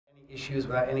issues,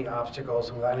 without any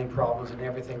obstacles, without any problems, and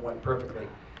everything went perfectly.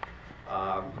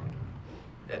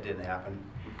 That didn't happen.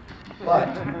 But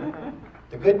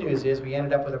the good news is we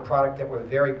ended up with a product that we're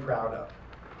very proud of.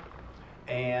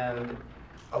 And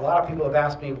a lot of people have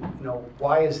asked me,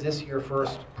 why is this your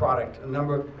first product? A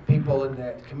number of people in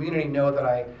the community know that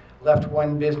I left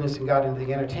one business and got into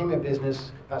the entertainment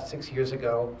business about 6 years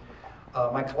ago.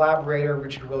 My collaborator,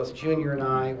 Richard Willis Jr., and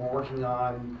I were working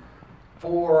on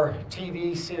 4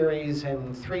 TV series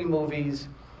and 3 movies.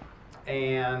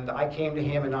 And I came to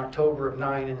him in October of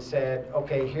 '09 and said,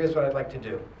 okay, here's what I'd like to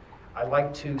do. I'd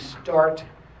like to start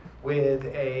with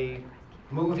a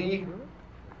movie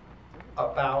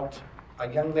about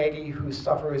a young lady who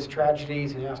suffers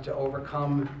tragedies and has to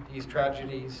overcome these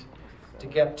tragedies to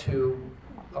get to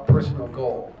a personal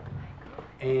goal.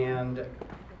 And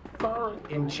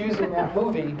in choosing that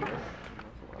movie,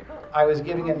 I was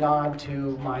giving a nod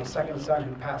to my second son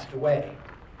who passed away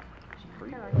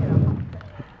 3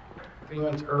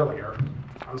 months earlier.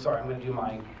 I'm sorry, I'm going to do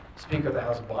my Speaker of the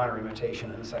House Bonner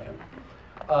imitation in a second.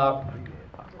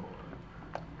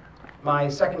 My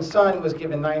second son was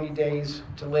given 90 days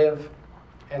to live,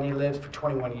 and he lived for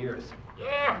 21 years.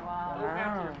 Yeah!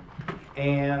 Wow.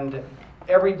 And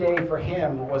every day for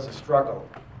him was a struggle.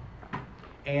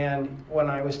 And when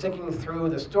I was thinking through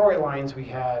the storylines we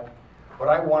had, what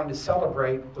I wanted to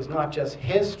celebrate was not just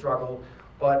his struggle,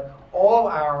 but all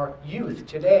our youth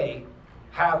today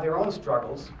have their own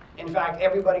struggles. In fact,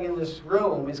 everybody in this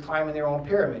room is climbing their own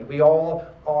pyramid. We all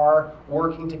are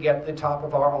working to get to the top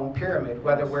of our own pyramid.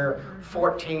 Whether we're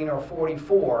 14 or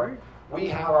 44, we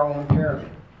have our own pyramid.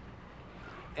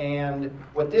 And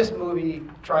what this movie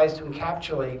tries to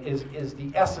encapsulate is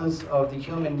the essence of the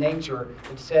human nature.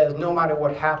 It says, no matter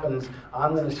what happens,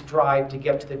 I'm going to strive to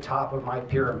get to the top of my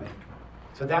pyramid.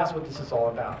 So that's what this is all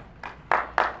about.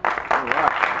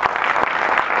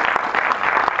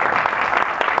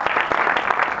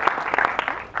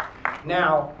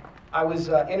 Now, I was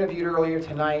interviewed earlier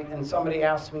tonight, and somebody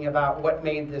asked me about what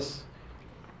made this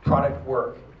product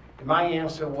work. And my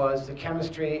answer was the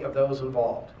chemistry of those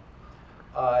involved.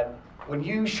 When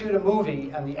you shoot a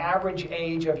movie and the average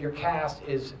age of your cast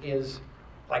is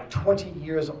like 20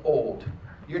 years old,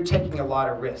 you're taking a lot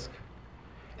of risk.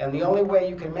 And the only way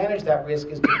you can manage that risk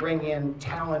is to bring in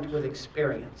talent with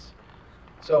experience.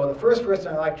 So the first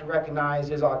person I'd like to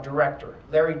recognize is our director,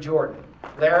 Larry Jordan.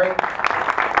 Larry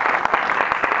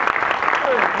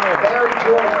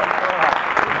Jordan.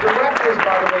 Directors,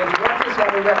 by the way, directors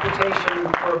have a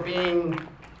reputation for being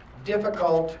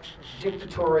difficult,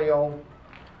 dictatorial,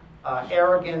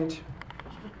 arrogant.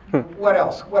 What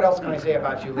else? What else can I say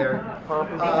about you, Larry?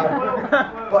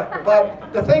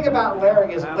 But the thing about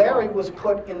Larry is Larry was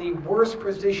put in the worst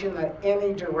position that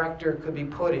any director could be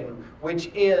put in, which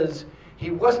is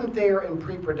he wasn't there in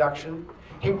pre-production.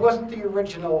 He wasn't the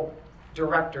original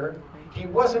director. He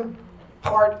wasn't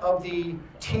part of the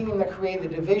team that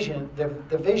created the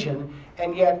vision,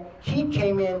 and yet he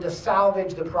came in to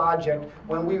salvage the project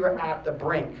when we were at the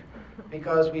brink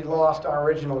because we lost our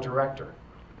original director.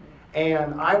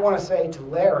 And I want to say to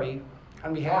Larry,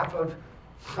 on behalf of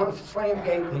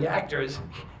Slamgate and the actors,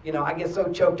 I get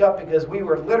so choked up because we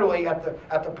were literally at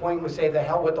the point where we say, the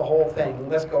hell with the whole thing,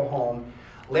 let's go home.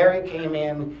 Larry came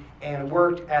in and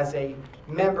worked as a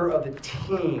member of the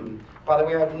team. By the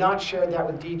way, I've not shared that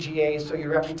with DGA, so your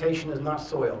reputation is not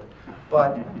soiled.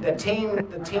 But the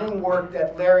teamwork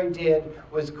that Larry did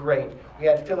was great. We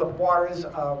had Philip Waters,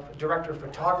 director of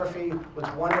photography, was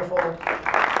wonderful.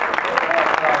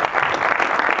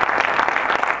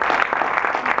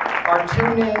 Our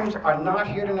 2 names are not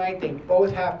here tonight. They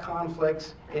both have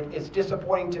conflicts. It's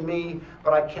disappointing to me,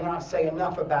 but I cannot say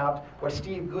enough about what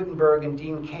Steve Guttenberg and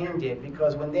Dean Cain did,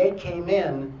 because when they came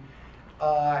in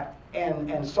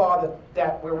and saw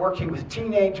that we're working with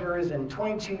teenagers and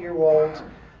 22-year-olds,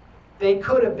 they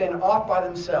could have been off by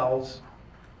themselves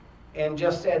and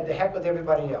just said, the heck with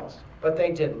everybody else. But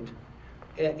they didn't.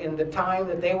 In the time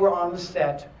that they were on the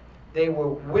set, they were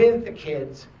with the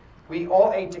kids. We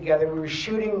all ate together. We were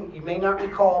shooting, you may not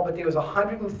recall, but there was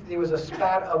a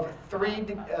spat of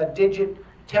 3-digit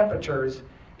temperatures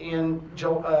in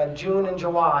June and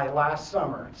July last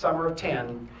summer of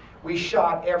 '10. We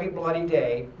shot every bloody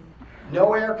day.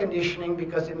 No air conditioning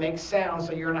because it makes sound,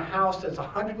 so you're in a house that's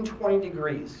 120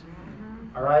 degrees.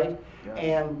 All right? Yes.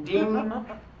 And Dean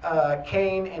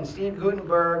Cain and Steve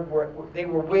Guttenberg, they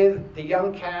were with the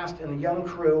young cast and the young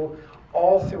crew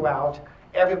all throughout.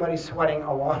 Everybody sweating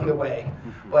along the way.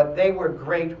 But they were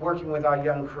great working with our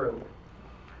young crew.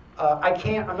 I'm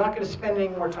not going to spend any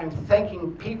more time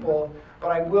thanking people,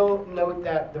 but I will note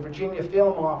that the Virginia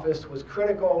Film Office was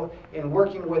critical in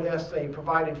working with us. They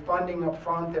provided funding up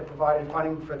front, they provided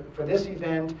funding for this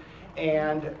event,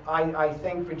 and I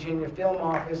thank Virginia Film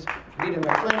Office, Rita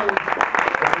McLean, the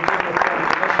Virginia Film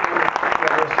Commission for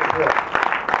their support.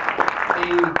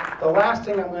 The last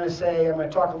thing I'm going to say, I'm going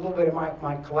to talk a little bit about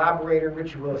my collaborator,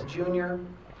 Richard Willis Jr.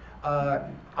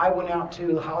 I went out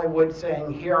to Hollywood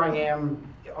saying, here I am,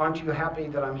 aren't you happy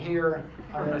that I'm here?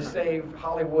 I'm going to save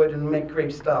Hollywood and make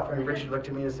great stuff. And Richard looked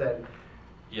at me and said,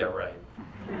 yeah, right.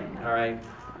 All right.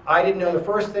 I didn't know the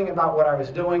first thing about what I was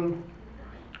doing,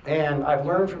 and I've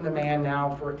learned from the man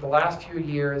now for the last few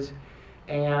years,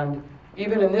 and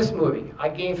even in this movie, I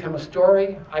gave him a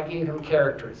story, I gave him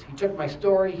characters. He took my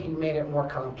story, he made it more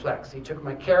complex. He took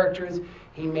my characters,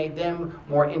 he made them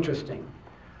more interesting.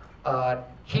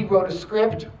 He wrote a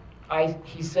script.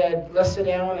 He said, let's sit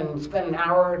down and spend an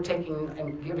hour taking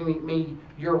and giving me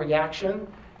your reaction,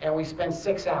 and we spent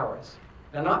 6 hours.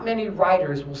 Now, not many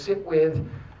writers will sit with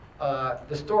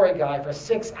the story guy for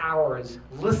 6 hours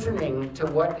listening to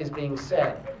what is being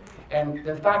said. And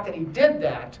the fact that he did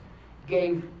that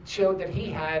showed that he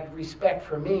had respect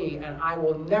for me, and I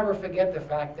will never forget the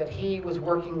fact that he was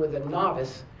working with a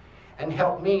novice and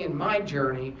helped me in my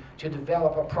journey to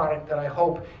develop a product that I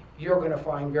hope you're going to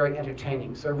find very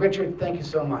entertaining. So Richard, thank you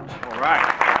so much. All right.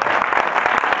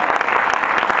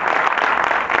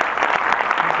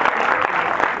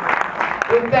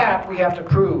 With that, we have to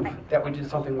prove that we did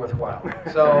something worthwhile.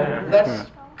 So let's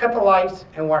cut the lights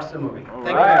and watch the movie. Thank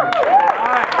you very much.